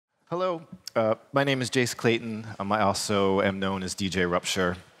Hello, my name is Jace Clayton. I also am known as DJ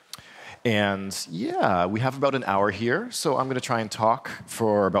Rupture. And yeah, we have about an hour here, so I'm going to try and talk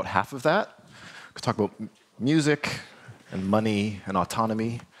for about half of that. We'll talk about music and money and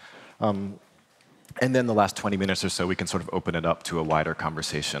autonomy. And then the last 20 minutes or so, we can sort of open it up to a wider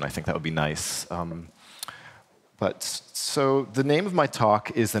conversation. I think that would be nice. So the name of my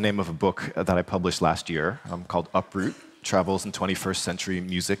talk is the name of a book that I published last year called Uproot, Travels in 21st Century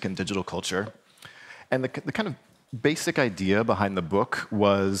Music and Digital Culture. And the kind of basic idea behind the book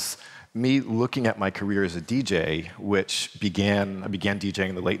was me looking at my career as a DJ, which I began DJing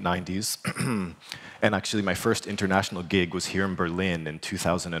in the late 90s. And actually, my first international gig was here in Berlin in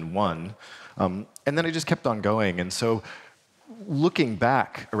 2001. And then I just kept on going. And so looking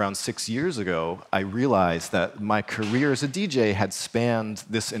back around 6 years ago, I realized that my career as a DJ had spanned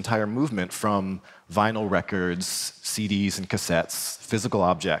this entire movement from vinyl records, CDs and cassettes, physical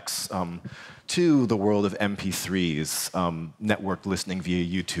objects, to the world of MP3s, networked listening via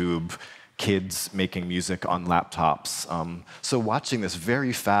YouTube, kids making music on laptops. So watching this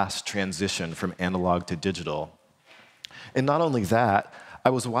very fast transition from analog to digital. And not only that, I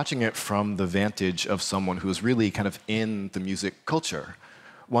was watching it from the vantage of someone who's really kind of in the music culture.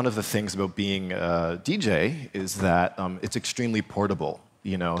 One of the things about being a DJ is that it's extremely portable.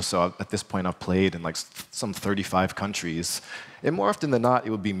 So at this point, I've played in like some 35 countries. And more often than not,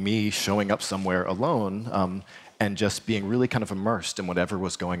 it would be me showing up somewhere alone and just being really kind of immersed in whatever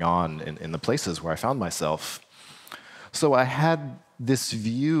was going on in the places where I found myself. So I had this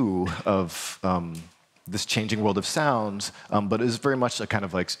view of this changing world of sound, but it was very much a kind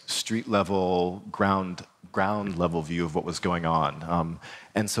of like street level, ground level view of what was going on.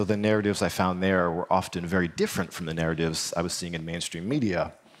 And so the narratives I found there were often very different from the narratives I was seeing in mainstream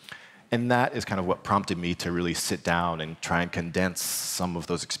media. And that is kind of what prompted me to really sit down and try and condense some of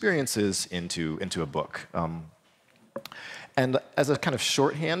those experiences into a book. And as a kind of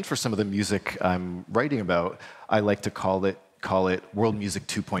shorthand for some of the music I'm writing about, I like to call it World Music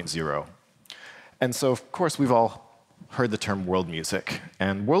 2.0. And so, of course, we've all heard the term world music.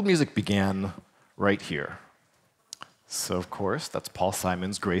 And world music began right here. So, of course, that's Paul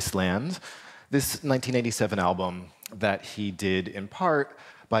Simon's Graceland, this 1987 album that he did in part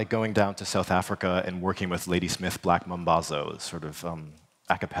by going down to South Africa and working with Ladysmith Black Mambazo, sort of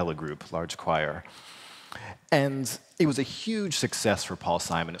a cappella group, large choir. And it was a huge success for Paul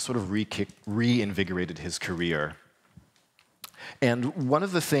Simon. It sort of reinvigorated his career. And one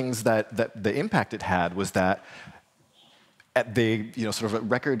of the things that the impact it had was that at the sort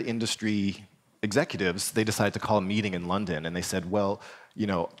of record industry executives, they decided to call a meeting in London, and they said, well,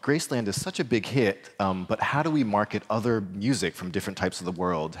 Graceland is such a big hit, but how do we market other music from different types of the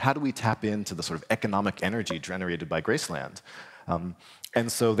world? How do we tap into the sort of economic energy generated by Graceland?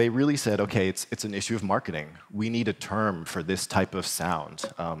 And so they really said, okay, it's an issue of marketing. We need a term for this type of sound.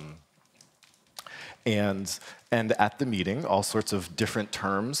 And at the meeting, all sorts of different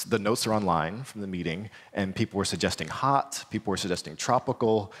terms, the notes are online from the meeting, and people were suggesting hot, people were suggesting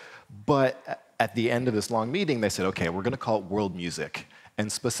tropical, but at the end of this long meeting, they said, okay, we're going to call it world music.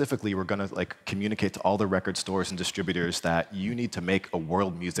 And specifically, we're going to communicate to all the record stores and distributors that you need to make a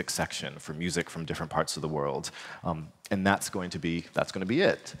world music section for music from different parts of the world. And that's going to be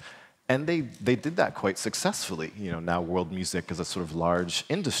it. And they did that quite successfully. Now world music is a sort of large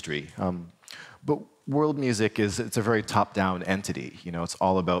industry. But world music it's a very top-down entity. It's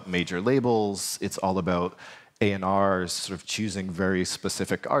all about major labels. It's all about A&Rs sort of choosing very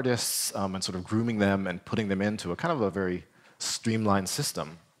specific artists and sort of grooming them and putting them into a kind of a very streamlined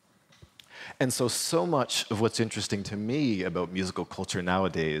system. And so much of what's interesting to me about musical culture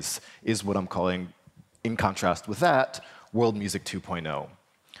nowadays is what I'm calling, in contrast with that, World Music 2.0.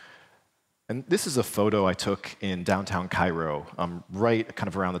 And this is a photo I took in downtown Cairo, right kind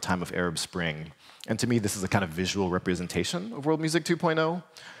of around the time of Arab Spring. And to me, this is a kind of visual representation of World Music 2.0.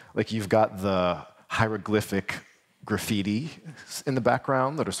 Like you've got the hieroglyphic graffiti in the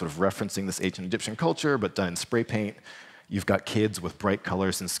background that are sort of referencing this ancient Egyptian culture, but done in spray paint. You've got kids with bright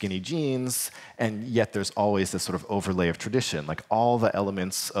colors and skinny jeans, and yet there's always this sort of overlay of tradition. Like all the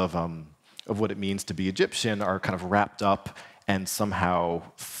elements of what it means to be Egyptian are kind of wrapped up and somehow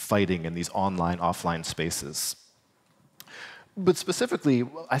fighting in these online, offline spaces. But specifically,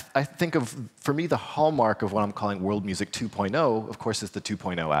 I think of, for me, the hallmark of what I'm calling World Music 2.0, of course, is the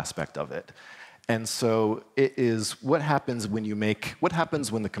 2.0 aspect of it. And so it is what happens when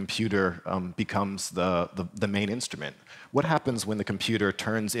the computer becomes the main instrument? What happens when the computer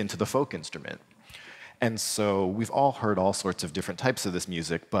turns into the folk instrument? And so we've all heard all sorts of different types of this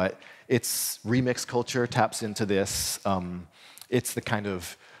music, but it's remix culture taps into this. It's the kind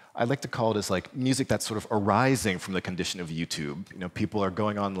of I like to call it as like music that's sort of arising from the condition of YouTube. People are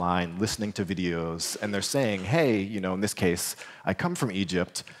going online, listening to videos, and they're saying, hey, in this case, I come from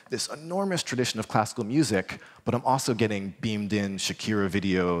Egypt, this enormous tradition of classical music, but I'm also getting beamed in Shakira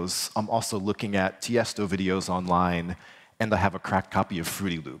videos. I'm also looking at Tiesto videos online, and I have a cracked copy of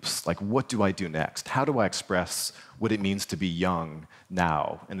Fruity Loops. Like, what do I do next? How do I express what it means to be young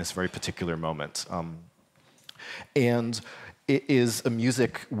now in this very particular moment? And it is a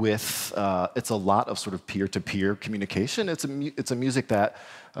music with, it's a lot of sort of peer-to-peer communication. It's a music that,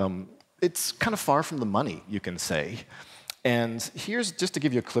 it's kind of far from the money, you can say. And here's, just to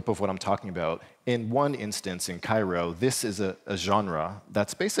give you a clip of what I'm talking about, in one instance in Cairo, this is a genre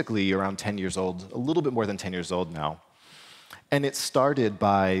that's basically around 10 years old, a little bit more than 10 years old now. And it started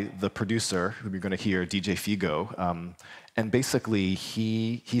by the producer, who you're going to hear, DJ Figo. And basically,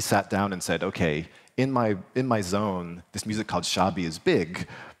 he sat down and said, OK, in my zone, this music called Shabi is big,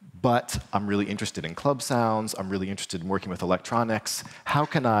 but I'm really interested in club sounds. I'm really interested in working with electronics. How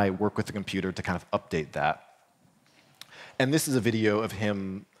can I work with the computer to kind of update that? And this is a video of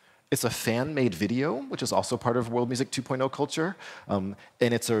him. It's a fan-made video, which is also part of World Music 2.0 culture, and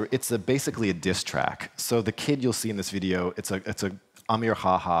it's basically a diss track. So the kid you'll see in this video, it's a Amir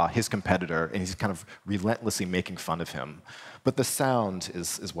Haha, his competitor, and he's kind of relentlessly making fun of him. But the sound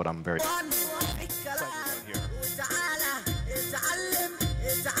is what I'm very excited about here.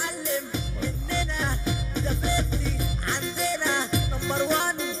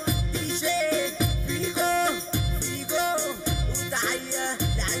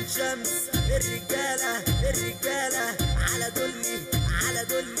 الرجالة على دلي على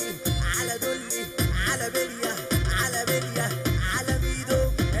دلي على دلي على بلية على بلية على ميدو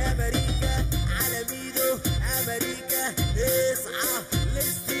أمريكا على ميدو أمريكا اصحى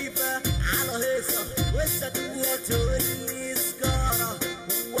لستيفا على هيصة والستوة تقولي سجارة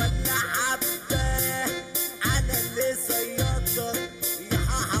ولا حبة أنا اللي صيادتك يا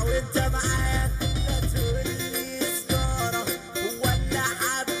حاحة وأنت معاك لا تقولي سجارة ولا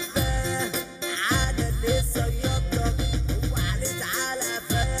حبة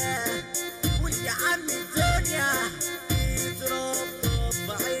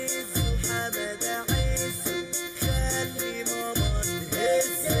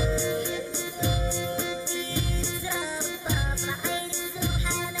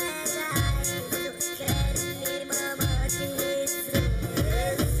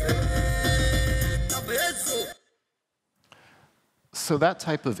So that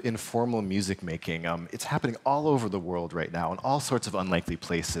type of informal music making, it's happening all over the world right now in all sorts of unlikely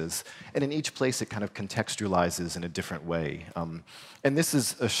places. And in each place, it kind of contextualizes in a different way. And this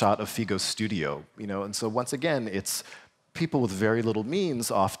is a shot of Figo's studio. And so once again, it's people with very little means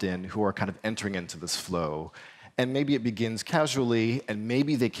often who are kind of entering into this flow. And maybe it begins casually, and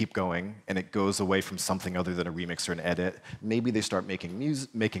maybe they keep going, and it goes away from something other than a remix or an edit. Maybe they start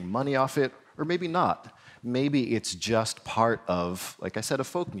making money off it, or maybe not. Maybe it's just part of, like I said, of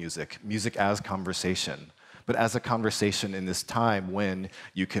folk music as conversation. But as a conversation in this time when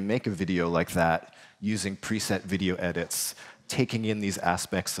you can make a video like that using preset video edits, taking in these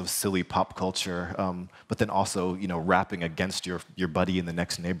aspects of silly pop culture, but then also rapping against your buddy in the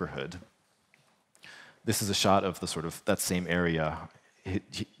next neighborhood. This is a shot of the sort of that same area.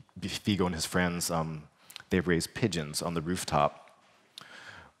 Figo and his friends, they've raised pigeons on the rooftop.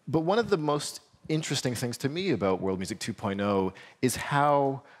 But one of the most interesting things to me about World Music 2.0 is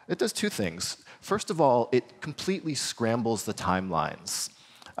how it does two things. First of all, it completely scrambles the timelines.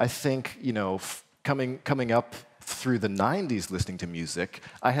 I think, coming up through the 90s listening to music,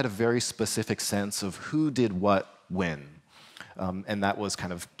 I had a very specific sense of who did what when. And that was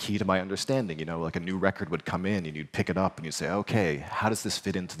kind of key to my understanding. Like a new record would come in, and you'd pick it up, and you'd say, OK, how does this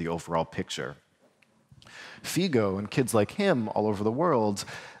fit into the overall picture? Figo and kids like him all over the world,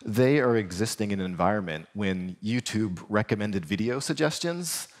 they are existing in an environment when YouTube recommended video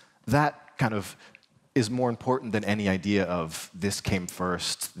suggestions. That kind of is more important than any idea of this came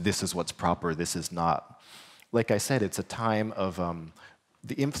first, this is what's proper, this is not. Like I said, it's a time of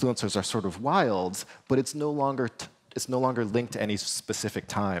the influencers are sort of wild, but it's no longer linked to any specific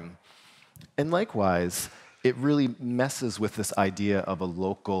time. And likewise, it really messes with this idea of a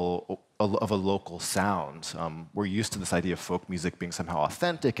local sound. We're used to this idea of folk music being somehow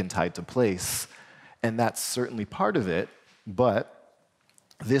authentic and tied to place, and that's certainly part of it. But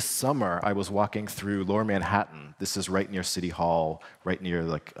this summer, I was walking through Lower Manhattan. This is right near City Hall, right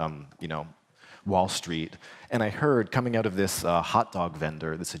near Wall Street, and I heard coming out of this hot dog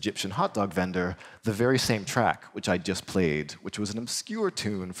vendor, this Egyptian hot dog vendor, the very same track which I just played, which was an obscure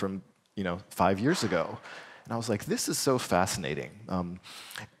tune from 5 years ago. And I was like, this is so fascinating.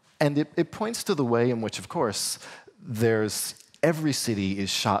 And it points to the way in which, of course, every city is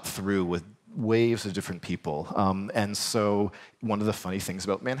shot through with waves of different people. And so one of the funny things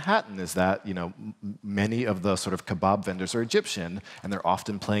about Manhattan is that many of the sort of kebab vendors are Egyptian, and they're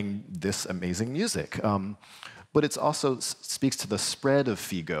often playing this amazing music. But it also speaks to the spread of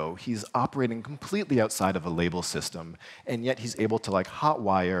Figo. He's operating completely outside of a label system, and yet he's able to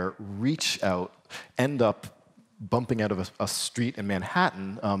hotwire, reach out, end up bumping out of a street in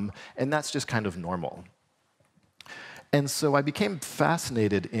Manhattan, and that's just kind of normal. And so I became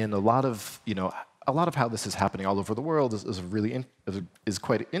fascinated in a lot of how this is happening all over the world is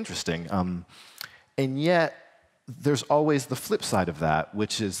quite interesting. And yet, there's always the flip side of that,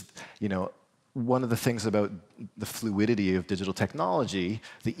 which is, one of the things about the fluidity of digital technology,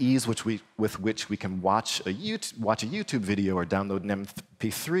 the ease with which we can watch a YouTube video or download an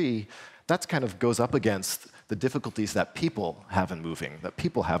MP3, that kind of goes up against the difficulties that people have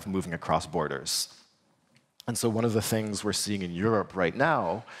moving across borders. And so one of the things we're seeing in Europe right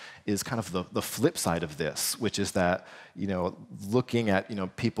now is kind of the flip side of this, which is that looking at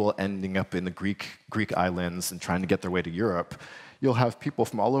people ending up in the Greek islands and trying to get their way to Europe, you'll have people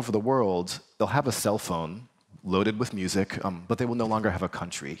from all over the world. They'll have a cell phone loaded with music, but they will no longer have a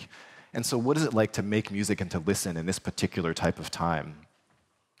country. And so what is it like to make music and to listen in this particular type of time?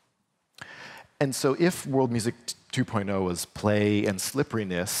 And so if world music 2.0 was play and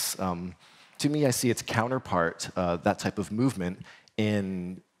slipperiness, to me, I see its counterpart, that type of movement,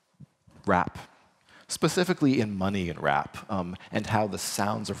 in rap, specifically in money and rap, and how the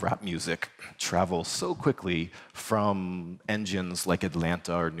sounds of rap music travel so quickly from engines like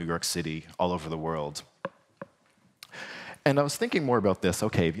Atlanta or New York City all over the world. And I was thinking more about this.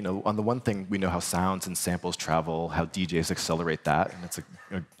 Okay, on the one thing, we know how sounds and samples travel, how DJs accelerate that, and it's a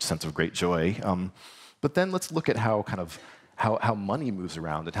sense of great joy. But then let's look at how how money moves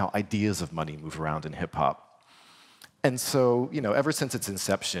around and how ideas of money move around in hip-hop. And so, ever since its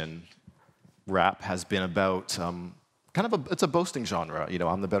inception, rap has been about it's a boasting genre.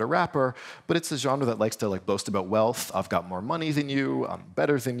 I'm the better rapper, but it's a genre that likes to boast about wealth. I've got more money than you. I'm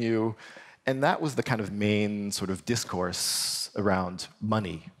better than you. And that was the kind of main sort of discourse around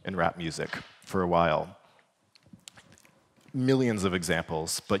money in rap music for a while. Millions of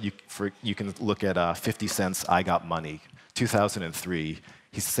examples, but you can look at 50 Cent's I Got Money, 2003.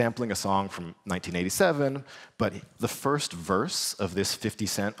 He's sampling a song from 1987, but the first verse of this 50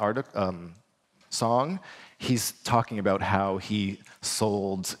 Cent song, he's talking about how he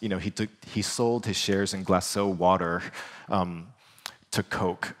sold, he sold his shares in Glaceau Water to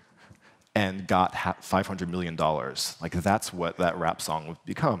Coke and got $500 million. That's what that rap song would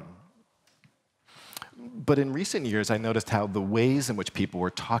become. But in recent years, I noticed how the ways in which people were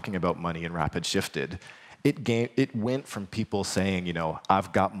talking about money in rap had shifted. It went from people saying,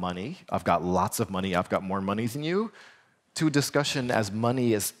 I've got money, I've got lots of money, I've got more money than you, to a discussion as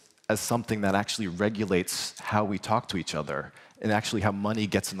money as something that actually regulates how we talk to each other, and actually how money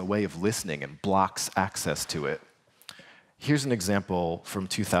gets in the way of listening and blocks access to it. Here's an example from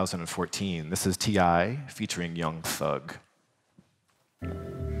 2014. This is T.I. featuring Young Thug.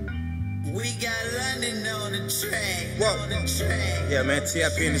 We got London on the track. Whoa. On the track. Yeah, man, T.I.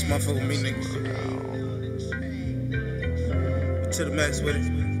 in this motherfucker with me, nigga. To the max with it.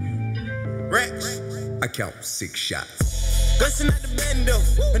 Rex. I count 6 shots. Bustin' out the bando.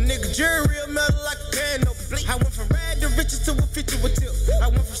 A nigga jury real metal like a piano. I went from rad to riches to a 50 with tip. I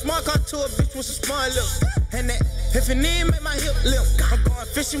went from smart car to a bitch with some smart lips. And that if it need make my hip limp. I'm going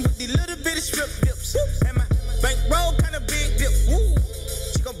fishing with these little bitty strip dips. And my bankroll kinda big dip. Woo.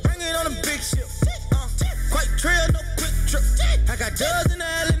 She gon' bring it on a big ship. Quite trail, no quick trip. I got dubs in the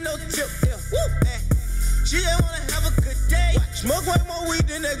alley, no tip. Yeah. Woo. She just wanna have a good day. Smoke way more weed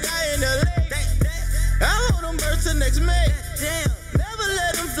than the guy in LA. I hold them birds till next May. Damn. Never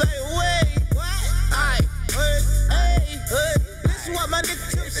let them fly away. Aight, hey. This is what my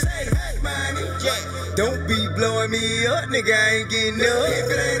nigga Tip say. Yeah. Don't be blowing me up, nigga. I ain't getting up. If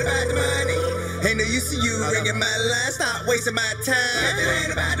it ain't about the money, ain't no use to you ringing my line. Stop wasting my time. If it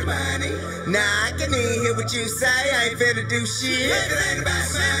ain't about the money, nah, I can even hear what you say. I ain't finna do shit. If it ain't about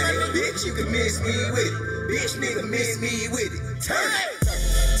the money, bitch, you can miss me with it. Bitch, nigga, miss me with it. Turn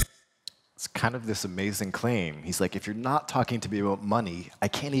it. It's kind of this amazing claim. He's like, if you're not talking to me about money, I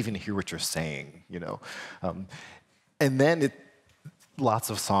can't even hear what you're saying, And then lots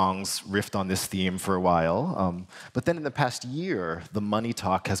of songs riffed on this theme for a while. But then in the past year, the money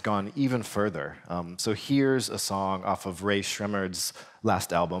talk has gone even further. So here's a song off of Ray Shremmerd's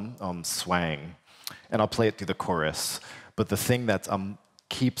last album, Swang. And I'll play it through the chorus. But the thing that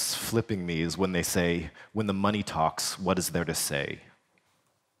keeps flipping me is when they say, when the money talks, what is there to say?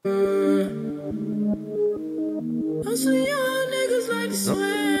 Know some young niggas like to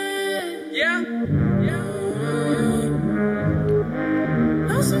sweat. Yeah.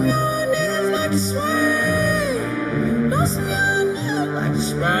 Know some young niggas like to sweat. Know some young niggas like to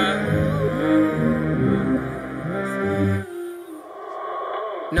sweat.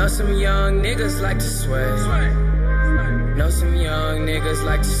 Know some young niggas like to sweat. Know some young niggas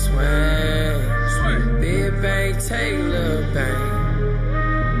like to swing. Big bang, take little bang.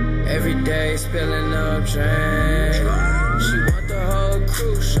 Every day spilling up drink. She want the whole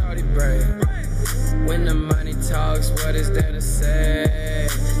crew, shawty break. When the money talks, what is there to say?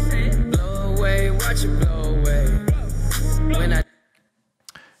 Blow away, watch it blow away. When I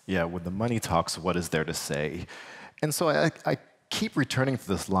Yeah, when the money talks, what is there to say? And so I keep returning to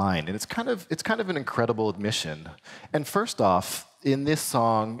this line, and it's kind of an incredible admission. And first off, in this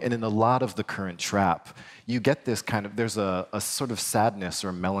song and in a lot of the current trap, you get this kind of, there's a sort of sadness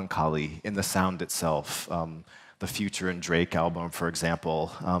or melancholy in the sound itself. The Future and Drake album, for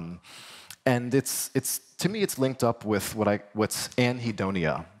example. And it's to me, it's linked up with what's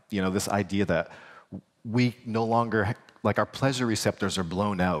anhedonia. You know, this idea that we no longer, like our pleasure receptors are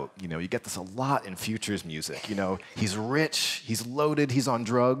blown out. You know, you get this a lot in Future's music. You know, he's rich, he's loaded, he's on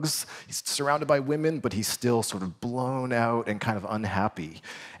drugs, he's surrounded by women, but he's still sort of blown out and kind of unhappy.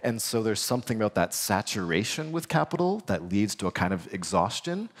 And so there's something about that saturation with capital that leads to a kind of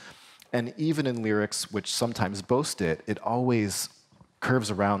exhaustion. And even in lyrics which sometimes boast it, it always curves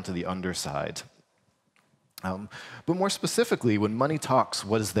around to the underside. But more specifically, when money talks,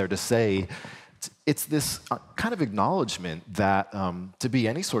 what is there to say? It's this kind of acknowledgement that to be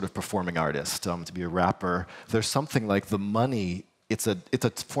any sort of performing artist, to be a rapper, there's something like the money, it's a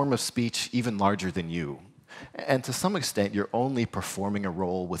form of speech even larger than you. And to some extent, you're only performing a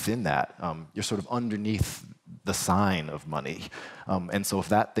role within that. You're sort of underneath the sign of money. And so if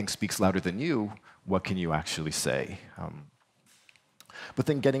that thing speaks louder than you, what can you actually say? But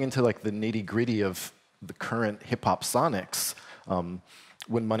then getting into like the nitty-gritty of the current hip-hop sonics,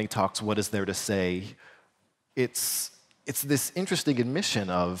 when money talks, what is there to say? It's this interesting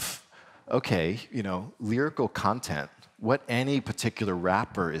admission of, okay, you know, lyrical content, what any particular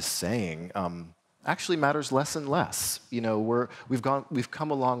rapper is saying, actually matters less and less. You know, we've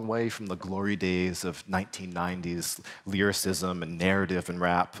come a long way from the glory days of 1990s lyricism and narrative and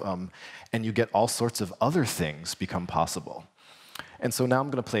rap, and you get all sorts of other things become possible. And so now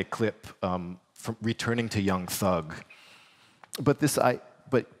I'm going to play a clip from Returning to Young Thug. But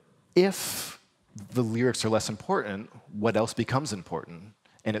if the lyrics are less important, what else becomes important?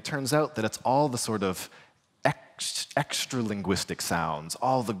 And it turns out that it's all the sort of extra linguistic sounds,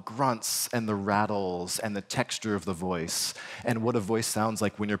 all the grunts and the rattles and the texture of the voice, and what a voice sounds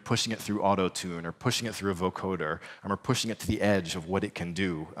like when you're pushing it through auto-tune or pushing it through a vocoder, or pushing it to the edge of what it can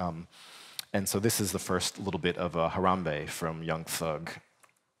do. And so this is the first little bit of Harambe from Young Thug.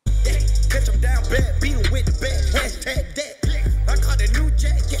 catch him down bad, beat him with the bat, hashtag that. I caught the new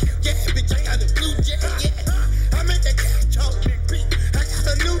jack, yeah, bitch, I got the blue jack, yeah. I make that cash talk, nigga. I got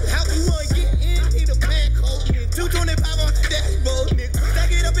a new house, you wanna get in, need a bad code, nigga. 225 on the dashboard, nigga.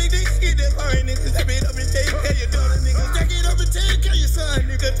 Stack it up and get that foreign nigga. Step it up and take care of your daughter, nigga. Stack it up and take care of your son,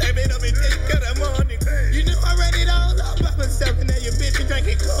 nigga. Step it up and take care of that mom, nigga. You know I ran it all up by myself, and now your bitch is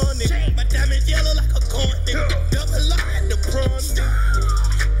drinking corn, nigga. My diamond yellow like a corn, nigga. Double line the prawn, nigga.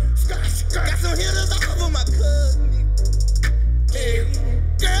 Got some hitters all over my cousin. Hey,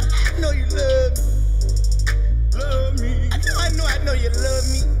 girl, I know you love me. Love me. I know you love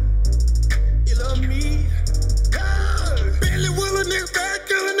me. You love me. Bentley will a nigga fast,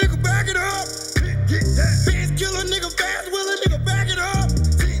 kill a nigga, back it up. Fast kill a nigga, fast will a nigga, back it up.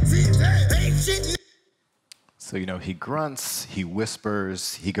 Hey, shit. So, you know, he grunts, he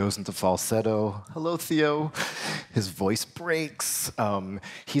whispers, he goes into falsetto. Hello, Theo. His voice breaks.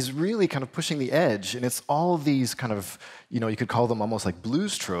 He's really kind of pushing the edge, and it's all these kind of, you know, you could call them almost like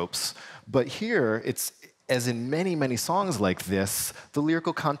blues tropes. But here, it's, as in many, many songs like this, the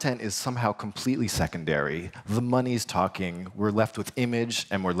lyrical content is somehow completely secondary. The money's talking, we're left with image,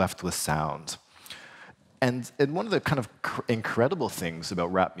 and we're left with sound. And one of the kind of incredible things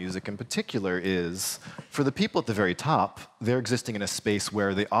about rap music in particular is, for the people at the very top, they're existing in a space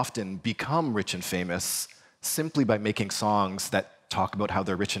where they often become rich and famous simply by making songs that talk about how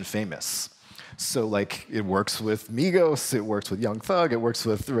they're rich and famous. So, like, it works with Migos, it works with Young Thug, it works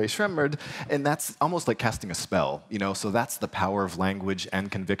with Ray Shremmerd, and that's almost like casting a spell, you know? So that's the power of language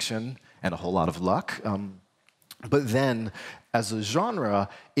and conviction and a whole lot of luck. But then, as a genre,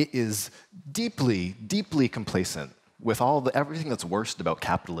 it is deeply, deeply complacent. with everything that's worst about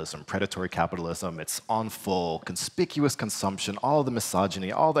capitalism, predatory capitalism, it's on full, conspicuous consumption, all the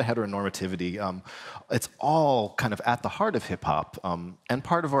misogyny, all the heteronormativity, it's all kind of at the heart of hip hop, and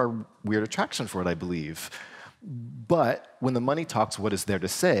part of our weird attraction for it, I believe. But when the money talks, what is there to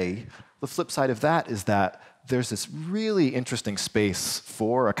say? The flip side of that is that there's this really interesting space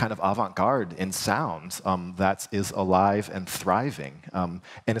for a kind of avant-garde in sound that is alive and thriving. And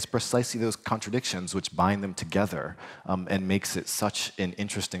it's precisely those contradictions which bind them together and makes it such an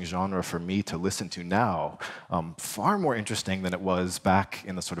interesting genre for me to listen to now. Far more interesting than it was back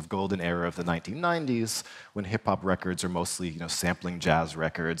in the sort of golden era of the 1990s, when hip-hop records are mostly sampling jazz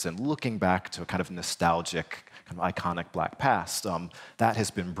records and looking back to a kind of nostalgic, iconic black past. That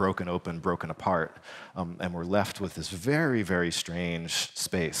has been broken open, broken apart, and we're left with this very, very strange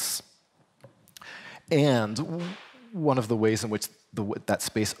space. And one of the ways in which that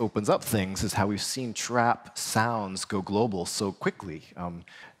space opens up things is how we've seen trap sounds go global so quickly.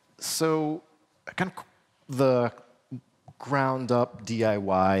 So kind of the ground-up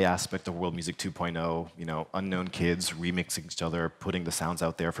DIY aspect of world music 2.0, unknown kids remixing each other, putting the sounds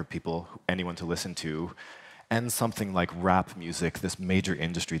out there for people, anyone to listen to, and something like rap music, this major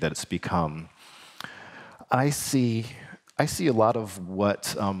industry that it's become. I see a lot of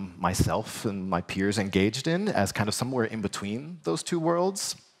what myself and my peers engaged in as kind of somewhere in between those two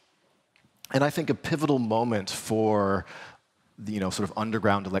worlds. And I think a pivotal moment for the sort of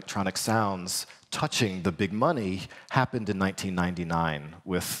underground electronic sounds touching the big money happened in 1999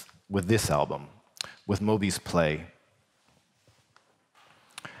 with this album, with Moby's Play.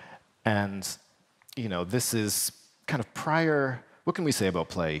 And this is kind of prior. What can we say about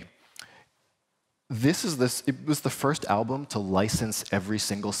Play? It was the first album to license every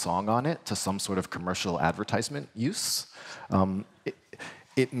single song on it to some sort of commercial advertisement use.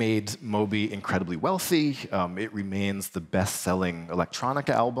 It made Moby incredibly wealthy. It remains the best-selling electronica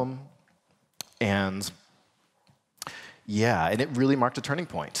album. And yeah, and it really marked a turning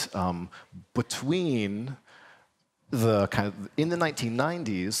point between in the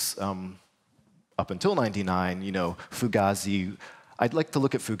 1990s, up until 99, Fugazi, I'd like to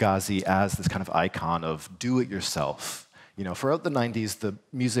look at Fugazi as this kind of icon of do-it-yourself. Throughout the 90s, the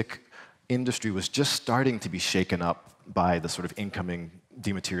music industry was just starting to be shaken up by the sort of incoming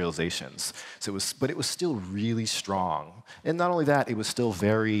dematerializations. But it was still really strong. And not only that, it was still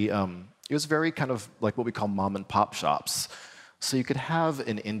very kind of like what we call mom and pop shops. So you could have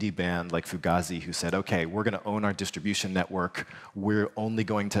an indie band like Fugazi who said, okay, we're going to own our distribution network. We're only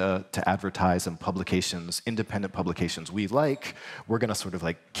going to advertise in publications, independent publications we like. We're going to sort of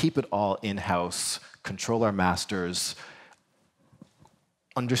keep it all in-house, control our masters,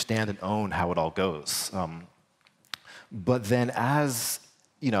 understand and own how it all goes. But then as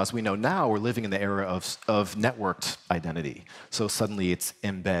we know now, we're living in the era of networked identity. So suddenly it's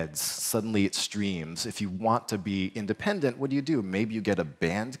embeds, suddenly it's streams. If you want to be independent, what do? Maybe you get a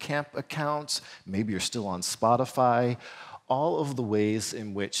Bandcamp account, maybe you're still on Spotify. All of the ways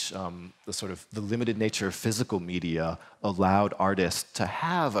in which the limited nature of physical media allowed artists to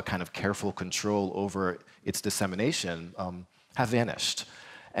have a kind of careful control over its dissemination have vanished.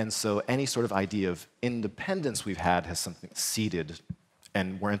 And so any sort of idea of independence we've had has something seeded,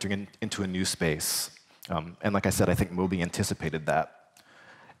 and we're entering into a new space. And like I said, I think Moby anticipated that.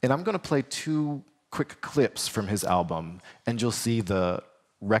 And I'm going to play two quick clips from his album, and you'll see the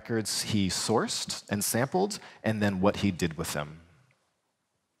records he sourced and sampled, and then what he did with them.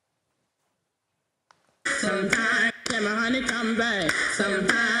 Sometimes my honey come back.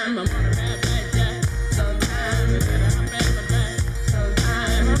 Sometimes I'm on a bad back jack. Sometimes I'm back.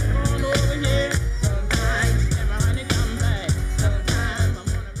 Sometimes I'm going over here. Sometimes my honey come back. Sometimes I'm on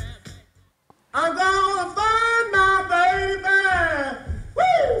a bad back. I'm gonna find my baby. Woo!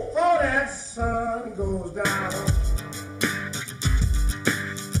 Before that sun goes down.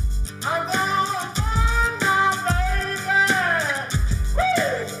 I'm gonna find my baby. Woo!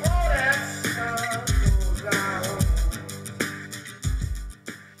 Before that sun goes down.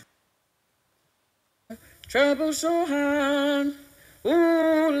 Trouble so hard,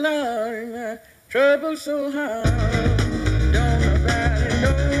 ooh Lord, trouble so hard. Don't nobody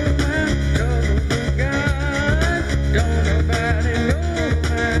know my trouble but God. Don't nobody know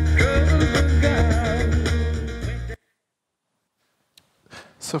my trouble but God.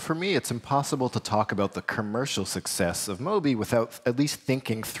 So for me, it's impossible to talk about the commercial success of Moby without at least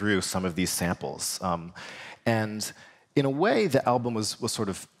thinking through some of these samples. And in a way, the album was sort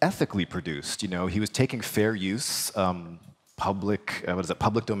of ethically produced. He was taking fair use,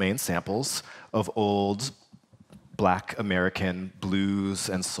 public domain samples of old Black American blues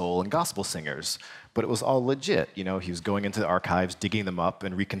and soul and gospel singers. But it was all legit. You know, he was going into the archives, digging them up,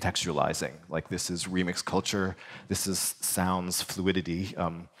 and recontextualizing. Like, this is remix culture. This is sounds fluidity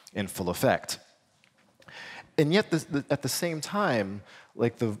in full effect. And yet, at the same time,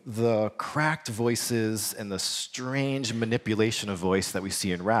 like the cracked voices and the strange manipulation of voice that we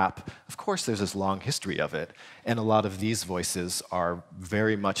see in rap, of course there's this long history of it. And a lot of these voices are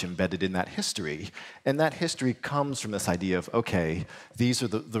very much embedded in that history. And that history comes from this idea of, okay, these are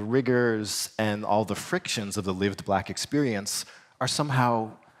the rigors and all the frictions of the lived Black experience are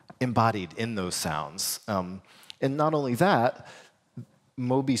somehow embodied in those sounds. And not only that,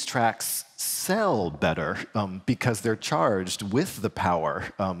 Moby's tracks sell better because they're charged with the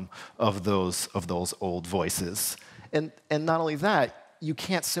power of those old voices. And not only that, you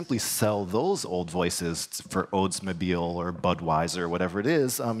can't simply sell those old voices for Oldsmobile or Budweiser or whatever it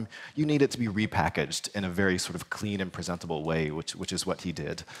is. You need it to be repackaged in a very sort of clean and presentable way, which is what he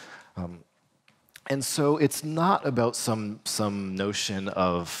did. And so it's not about some notion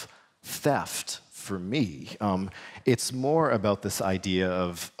of theft for me. It's more about this idea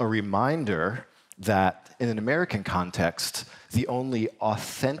of a reminder that in an American context, the only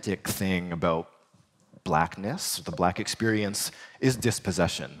authentic thing about Blackness, the Black experience, is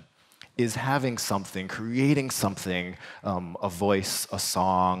dispossession, is having something, creating something, a voice, a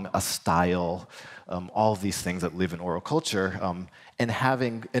song, a style, all of these things that live in oral culture,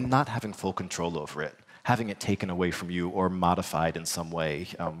 and not having full control over it, having it taken away from you or modified in some way,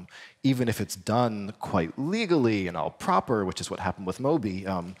 even if it's done quite legally and all proper, which is what happened with Moby.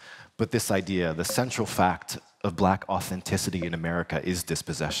 But this idea, the central fact of Black authenticity in America is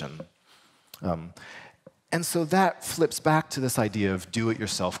dispossession. And so that flips back to this idea of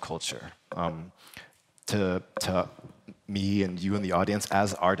do-it-yourself culture, to me and you and the audience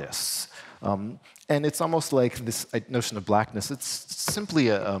as artists. And it's almost like this notion of Blackness, it's simply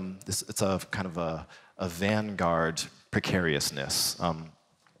it's a kind of a vanguard precariousness.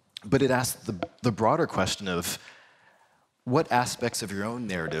 But it asks the broader question of what aspects of your own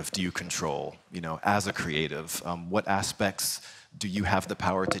narrative do you control, you know, as a creative? What aspects do you have the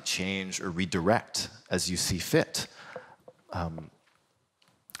power to change or redirect as you see fit?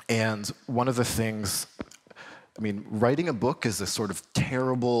 And one of the things, I mean, writing a book is a sort of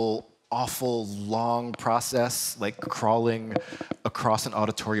terrible, awful, long process, like crawling across an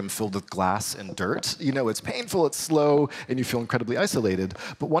auditorium filled with glass and dirt. You know, it's painful, it's slow, and you feel incredibly isolated.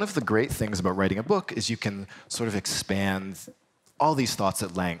 But one of the great things about writing a book is you can sort of expand all these thoughts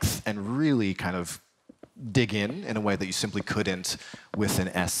at length and really kind of dig in a way that you simply couldn't with an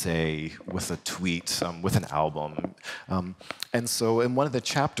essay, with a tweet, with an album. And so in one of the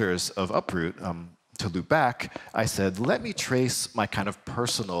chapters of Uproot, to loop back, I said, let me trace my kind of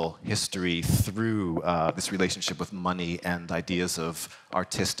personal history through this relationship with money and ideas of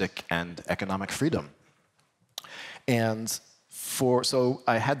artistic and economic freedom. And so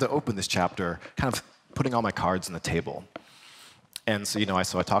I had to open this chapter kind of putting all my cards on the table. And so, you know,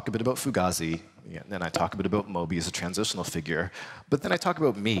 so I talk a bit about Fugazi, and then I talk a bit about Moby as a transitional figure, but then I talk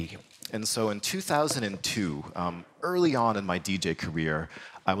about me. And so in 2002, early on in my DJ career,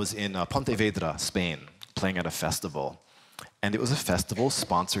 I was in Pontevedra, Spain, playing at a festival. And it was a festival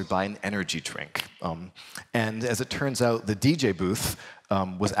sponsored by an energy drink. And as it turns out, the DJ booth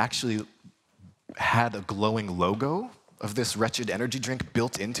had a glowing logo of this wretched energy drink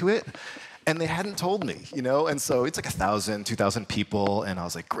built into it. And they hadn't told me, you know? And so it's like 1,000, 2,000 people, and I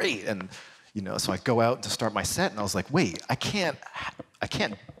was like, great. And, you know, so I go out to start my set, and I was like, wait, I can't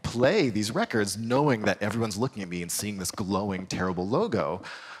play these records knowing that everyone's looking at me and seeing this glowing, terrible logo.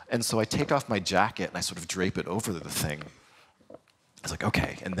 And so I take off my jacket, and I sort of drape it over the thing. I was like,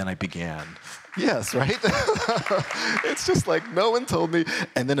 okay, and then I began. Yes, right? It's just like, no one told me.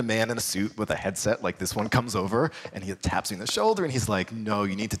 And then a man in a suit with a headset like this one comes over, and he taps me on the shoulder, and he's like, no,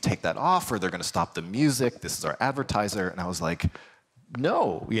 you need to take that off, or they're going to stop the music. This is our advertiser. And I was like,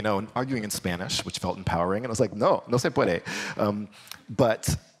 no, you know, and arguing in Spanish, which felt empowering. And I was like, no se puede.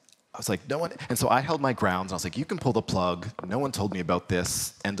 But I was like, no one. And so I held my ground, and I was like, you can pull the plug. No one told me about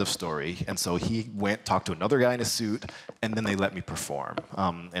this. End of story. And so he went, talked to another guy in a suit, and then they let me perform.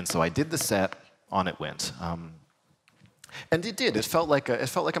 And so I did the set. On it went. And it did. It felt like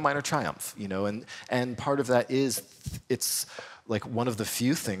a minor triumph, you know. And part of that is it's like one of the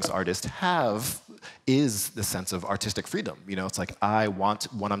few things artists have is the sense of artistic freedom. You know, it's like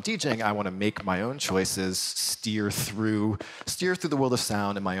when I'm DJing, I want to make my own choices, steer through the world of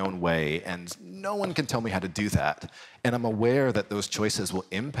sound in my own way, and no one can tell me how to do that. And I'm aware that those choices will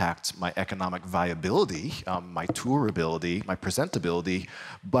impact my economic viability, my tourability, my presentability,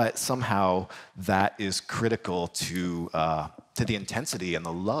 but somehow that is critical to the intensity and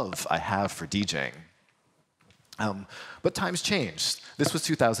the love I have for DJing. But times changed. This was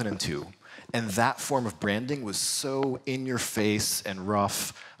 2002, and that form of branding was so in your face and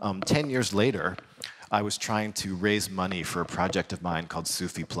rough. 10 years later, I was trying to raise money for a project of mine called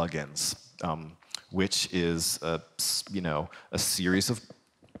Sufi Plugins, which is a series of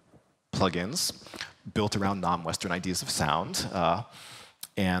plugins built around non-Western ideas of sound.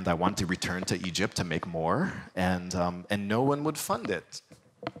 And I wanted to return to Egypt to make more, and no one would fund it.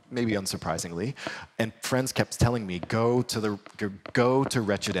 Maybe unsurprisingly, and friends kept telling me, go to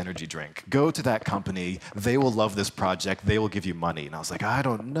Wretched Energy Drink, go to that company, they will love this project, they will give you money. And I was like, I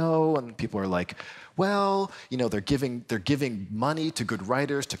don't know. And people are like, well, you know, they're giving money to good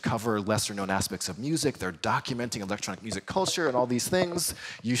writers to cover lesser known aspects of music, they're documenting electronic music culture and all these things,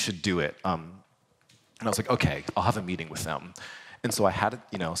 you should do it. And I was like, okay, I'll have a meeting with them. And so I had it,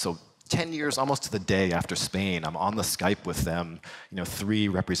 you know, so 10 years, almost to the day after Spain, I'm on the Skype with them, you know, 3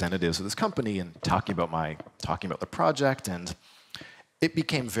 representatives of this company, and talking about the project, and it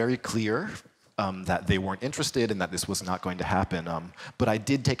became very clear that they weren't interested and that this was not going to happen. But I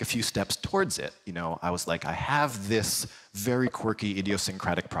did take a few steps towards it. You know, I was like, I have this very quirky,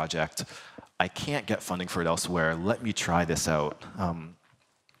 idiosyncratic project. I can't get funding for it elsewhere. Let me try this out.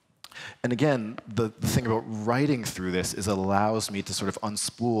 And again, the thing about writing through this is it allows me to sort of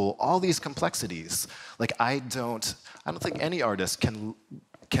unspool all these complexities. Like I don't think any artist can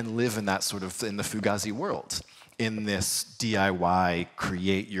live in that sort of, in the Fugazi world, in this DIY,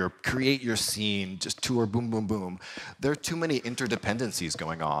 create your scene, just tour, boom, boom, boom. There are too many interdependencies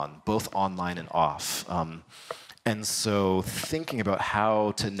going on, both online and off. And so thinking about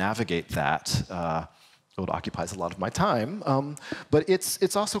how to navigate that, it occupies a lot of my time, but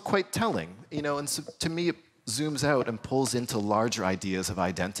it's also quite telling, you know. And so to me, it zooms out and pulls into larger ideas of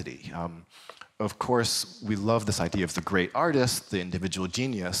identity. Of course, we love this idea of the great artist, the individual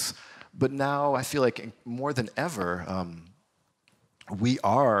genius, but now I feel like more than ever, we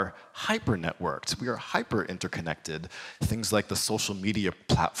are hyper-networked, we are hyper-interconnected. Things like the social media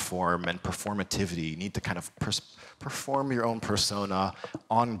platform and performativity need to kind of perform your own persona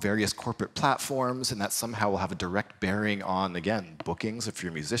on various corporate platforms, and that somehow will have a direct bearing on, again, bookings if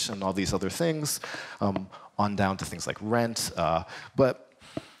you're a musician, all these other things, on down to things like rent. But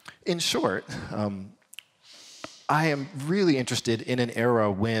in short, I am really interested in an era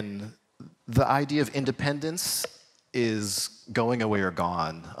when the idea of independence is going away or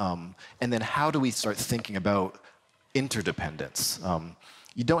gone, and then how do we start thinking about interdependence?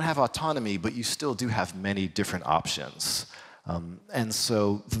 You don't have autonomy, but you still do have many different options. And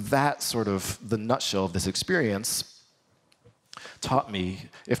so that sort of, the nutshell of this experience taught me,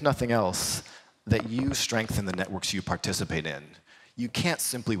 if nothing else, that you strengthen the networks you participate in. You can't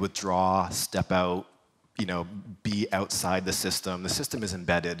simply withdraw, step out, you know, be outside the system. The system is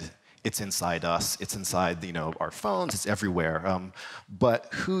embedded. It's inside us, it's inside, you know, our phones, it's everywhere.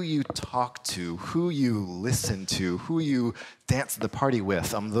 But who you talk to, who you listen to, who you dance the party with,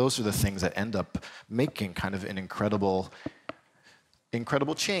 those are the things that end up making kind of an incredible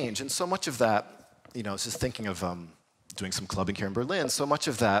change. And so much of that, you know, I was just thinking of doing some clubbing here in Berlin, so much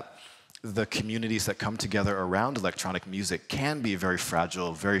of that, the communities that come together around electronic music can be very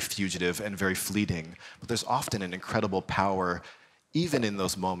fragile, very fugitive, and very fleeting. But there's often an incredible power even in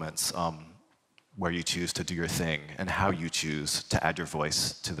those moments where you choose to do your thing and how you choose to add your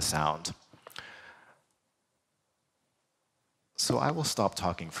voice to the sound. So I will stop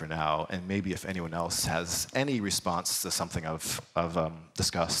talking for now, and maybe if anyone else has any response to something I've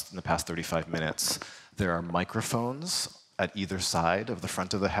discussed in the past 35 minutes, there are microphones at either side of the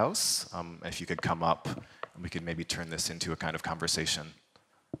front of the house. If you could come up, and we could maybe turn this into a kind of conversation.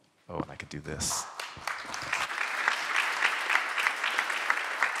 Oh, and I could do this.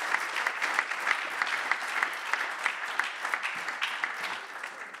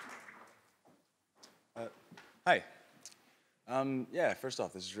 Hi. Yeah, first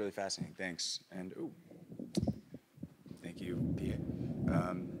off, this is really fascinating. Thanks. And, ooh, thank you,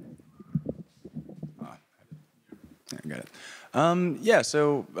 PA. I got it. Yeah,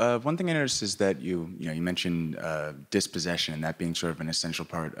 so one thing I noticed is that you mentioned dispossession and that being sort of an essential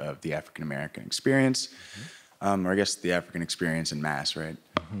part of the African-American experience, or I guess the African experience en masse, right?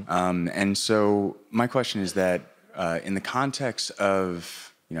 And so my question is that In the context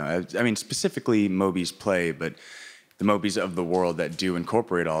of, I mean, specifically Moby's play, but the Mobys of the world that do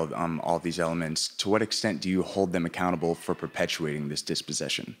incorporate all these elements, to what extent do you hold them accountable for perpetuating this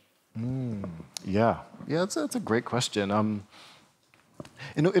dispossession? Yeah, that's a great question.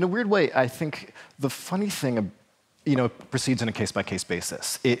 In a weird way, I think the funny thing, proceeds on a case-by-case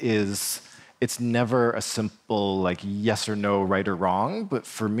basis. It's never a simple like yes or no, right or wrong. But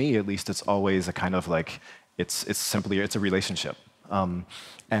for me, at least, it's always a kind of like it's a relationship.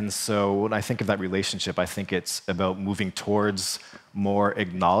 And so when I think of that relationship, I think it's about moving towards more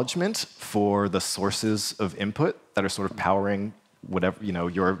acknowledgement for the sources of input that are sort of powering whatever,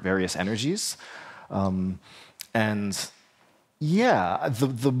 your various energies. And yeah,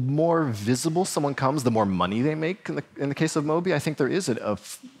 the more visible someone comes, the more money they make. In the case of Moby, I think there is a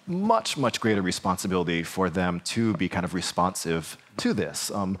much, much greater responsibility for them to be kind of responsive to this.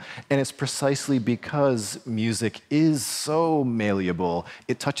 And it's precisely because music is so malleable,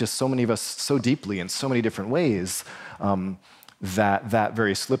 it touches so many of us so deeply in so many different ways, that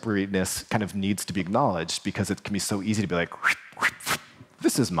very slipperiness kind of needs to be acknowledged, because it can be so easy to be like,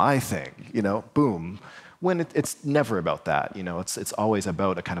 this is my thing, boom. When it's never about that, it's always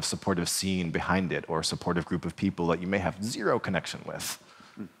about a kind of supportive scene behind it, or a supportive group of people that you may have zero connection with.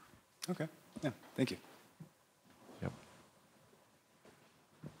 Okay, yeah, thank you. Yep.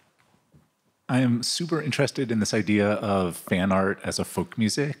 I am super interested in this idea of fan art as a folk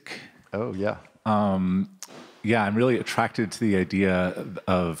music. Oh, yeah. Yeah, I'm really attracted to the idea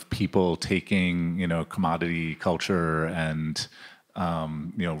of people taking, commodity culture and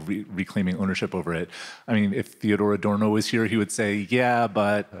reclaiming ownership over it. I mean, if Theodore Adorno was here, he would say, yeah,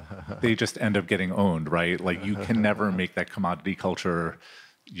 but they just end up getting owned, right? Like, you can never make that commodity culture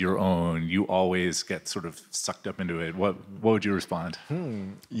your own. You always get sort of sucked up into it. What would you respond?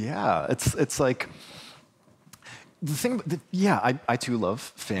 Yeah, it's like, the thing, I too love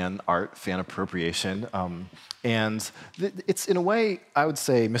fan art, fan appropriation, and it's in a way, I would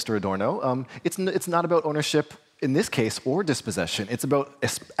say, Mr. Adorno, it's not about ownership in this case, or dispossession. It's about,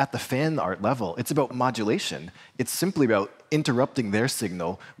 at the fan art level, it's about modulation. It's simply about interrupting their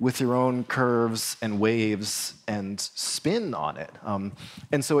signal with your own curves and waves and spin on it.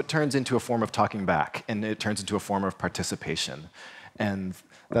 And so it turns into a form of talking back, and it turns into a form of participation. And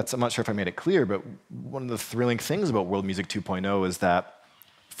I'm not sure if I made it clear, but one of the thrilling things about World Music 2.0 is that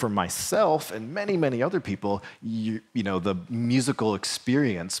for myself and many, many other people, the musical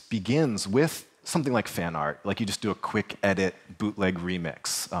experience begins with something like fan art. Like, you just do a quick edit, bootleg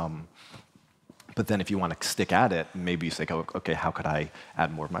remix. But then if you want to stick at it, maybe you say, okay, how could I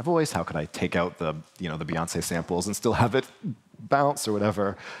add more of my voice? How could I take out the Beyonce samples and still have it bounce or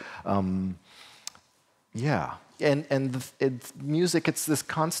whatever? Yeah. And music, it's this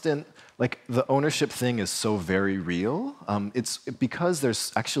constant, like, the ownership thing is so very real. It's because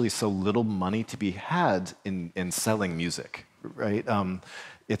there's actually so little money to be had in selling music, right?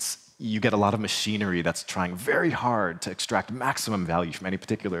 You get a lot of machinery that's trying very hard to extract maximum value from any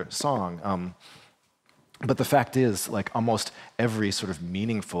particular song. But the fact is, like, almost every sort of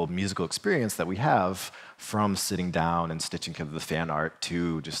meaningful musical experience that we have, from sitting down and stitching together the fan art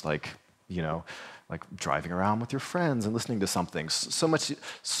to just like driving around with your friends and listening to something,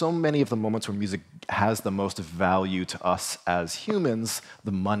 so many of the moments where music has the most value to us as humans,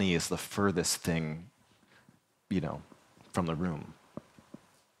 the money is the furthest thing, from the room.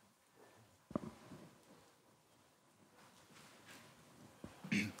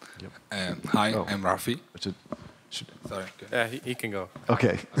 Hi, I'm Rafi. Sorry. Yeah, he can go.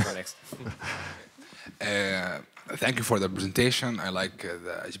 Okay. I'll go next. Thank you for the presentation. I like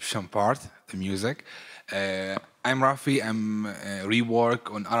the Egyptian part, the music. I'm Rafi. I'm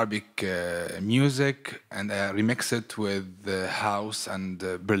rework on Arabic music, and I remix it with the house and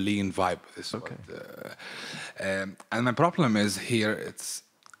Berlin vibe. This okay. And my problem is here. It's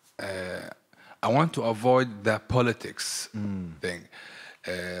I want to avoid the politics thing.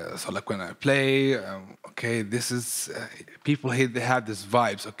 So like when I play, okay, this is people here. They have these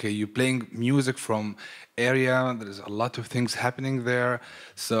vibes. Okay, you're playing music from area. There's a lot of things happening there.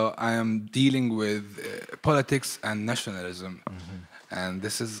 So I am dealing with politics and nationalism, and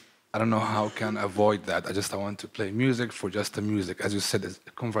this is, I don't know how can I avoid that. I want to play music for just the music, as you said, it's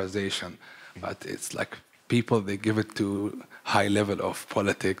a conversation, but it's like people, they give it to high level of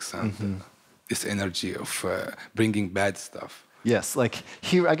politics and this energy of bringing bad stuff. Yes, like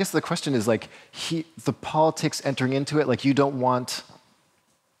here, I guess the question is like the politics entering into it. Like, you don't want.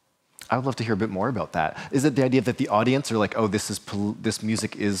 I would love to hear a bit more about that. Is it the idea that the audience are like, oh, this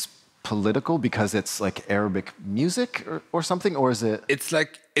music is political because it's like Arabic music or something, or is it? It's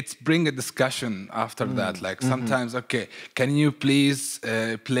like it's bring a discussion after that. Like sometimes, okay, can you please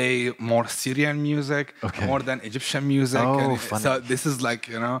play more Syrian music more than Egyptian music? Oh, funny. So this is like,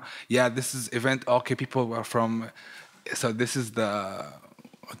 you know, yeah, this is event. Okay, people are from. So this is the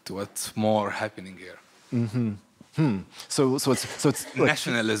what's more happening here. So it's like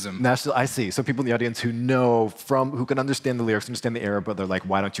Nationalism. I see. So people in the audience who can understand the lyrics, understand the era, but they're like,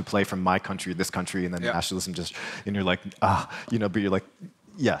 why don't you play from my country, this country, and then nationalism and you're like, but you're like,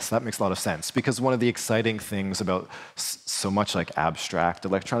 yes, that makes a lot of sense. Because one of the exciting things about so much like abstract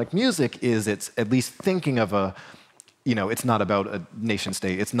electronic music is it's at least thinking of it's not about a nation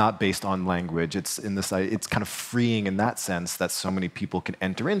state. It's not based on language. It's kind of freeing in that sense that so many people can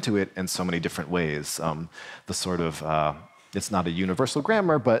enter into it in so many different ways. It's not a universal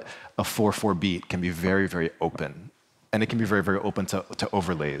grammar, but a 4/4 beat can be very, very open, and it can be very, very open to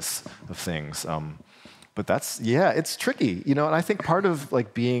overlays of things. But it's tricky, and I think part of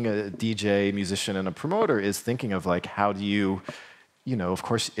like being a DJ, musician, and a promoter is thinking of like how do you, of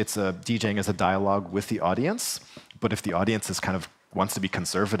course, it's DJing as a dialogue with the audience. But if the audience wants to be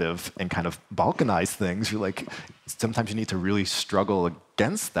conservative and kind of balkanize things, you're like, sometimes you need to really struggle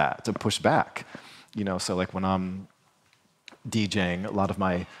against that, to push back. So like when I'm DJing, a lot of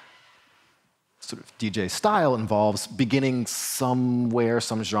my sort of DJ style involves beginning somewhere,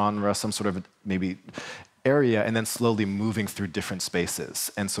 some genre, some sort of maybe area, and then slowly moving through different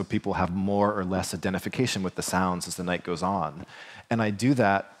spaces. And so people have more or less identification with the sounds as the night goes on. And I do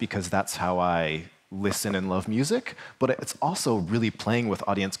that because that's how I listen and love music, but it's also really playing with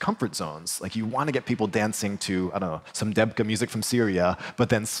audience comfort zones. Like you want to get people dancing to, I don't know, some Debka music from Syria, but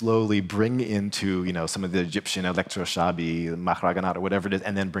then slowly bring into, some of the Egyptian electro-shabi, mahraganat, or whatever it is,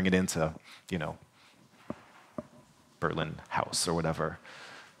 and then bring it into, Berlin house or whatever.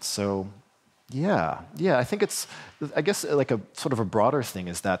 So yeah, I think I guess like a sort of a broader thing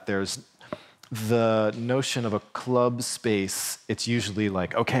is that there's the notion of a club space. It's usually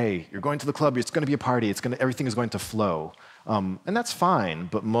like, okay, you're going to the club, it's going to be a party, everything is going to flow. And that's fine,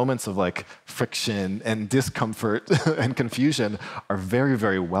 but moments of like friction and discomfort and confusion are very,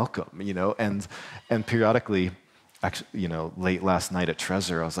 very welcome, and periodically, actually, late last night at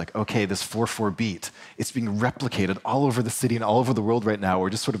Treasure, I was like, okay, this 4/4 beat, it's being replicated all over the city and all over the world right now. We're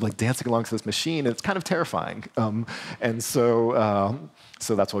just sort of like dancing along to this machine, and it's kind of terrifying. And so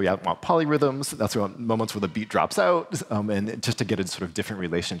that's why we want polyrhythms. That's why we want moments where the beat drops out, and just to get a sort of different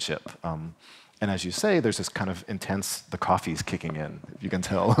relationship. And as you say, there's this kind of intense, the coffee's kicking in, you can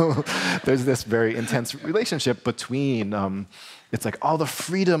tell. There's this very intense relationship between, it's like all the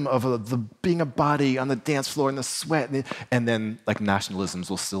freedom of the being a body on the dance floor and the sweat, and then like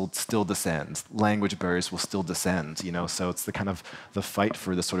nationalisms will still descend, language barriers will still descend, so it's the kind of the fight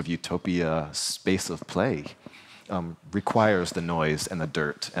for this sort of utopia space of play. Requires the noise and the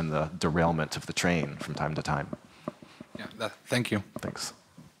dirt and the derailment of the train from time to time. Yeah, thank you. Thanks.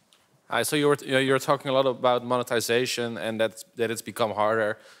 So you're talking a lot about monetization and that it's become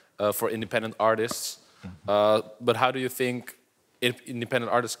harder for independent artists. But how do you think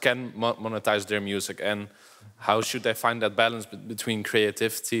independent artists can monetize their music, and how should they find that balance between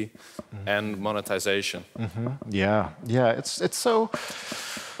creativity and monetization? Yeah, it's so.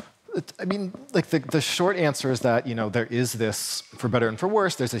 I mean, like the short answer is that there is this, for better and for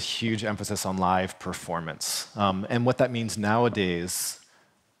worse, there's a huge emphasis on live performance, and what that means nowadays,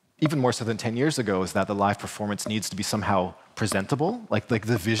 even more so than 10 years ago, is that the live performance needs to be somehow presentable. Like the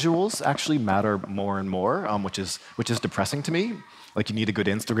visuals actually matter more and more, which is depressing to me. Like you need a good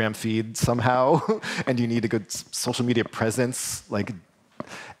Instagram feed somehow, and you need a good social media presence,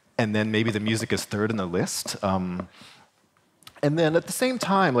 and then maybe the music is third in the list. And then at the same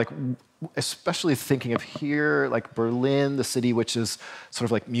time, like especially thinking of here, like Berlin, the city which is sort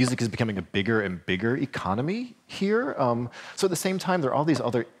of like music is becoming a bigger and bigger economy here. So at the same time, there are all these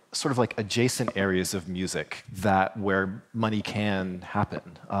other sort of like adjacent areas of music where money can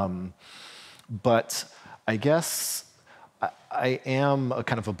happen. But I guess I am a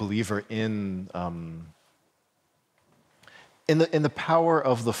kind of a believer in the power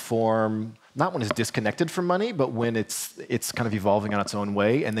of the form, not when it's disconnected from money, but when it's kind of evolving on its own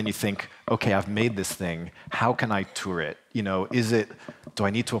way, and then you think, okay, I've made this thing, how can I tour it? Do I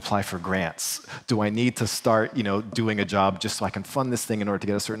need to apply for grants? Do I need to start, doing a job just so I can fund this thing in order to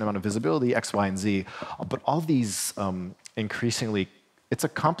get a certain amount of visibility, X, Y, and Z? But all these increasingly, it's a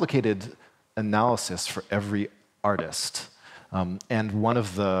complicated analysis for every artist. And one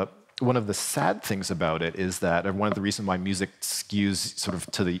of the sad things about it is that, or one of the reasons why music skews sort of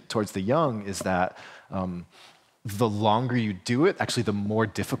towards the young, is that the longer you do it, actually, the more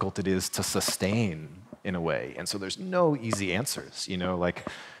difficult it is to sustain in a way. And so there's no easy answers. You know, like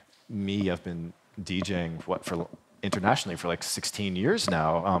me, I've been DJing for internationally for like 16 years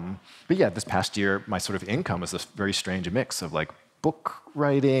now. But yeah, this past year, my sort of income is this very strange mix of like book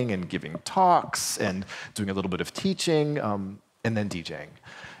writing and giving talks and doing a little bit of teaching and then DJing.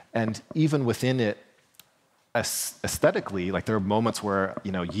 And even within it, aesthetically, like there are moments where,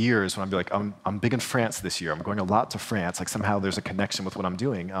 you know, years when I'd be like, I'm big in France this year. I'm going a lot to France. Like somehow there's a connection with what I'm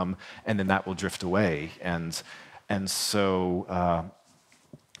doing, and then that will drift away. And so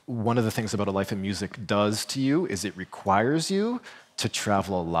one of the things about a life in music does to you is it requires you to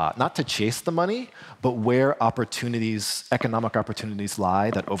travel a lot, not to chase the money, but where opportunities, economic opportunities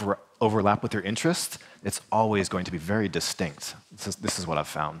lie that overlap with your interest. It's always going to be very distinct. This is what I've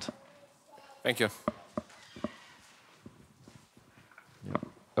found. Thank you.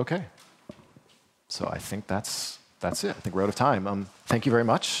 Okay. So I think that's it. I think we're out of time. Thank you very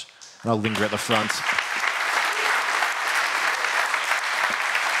much. And I'll linger at the front.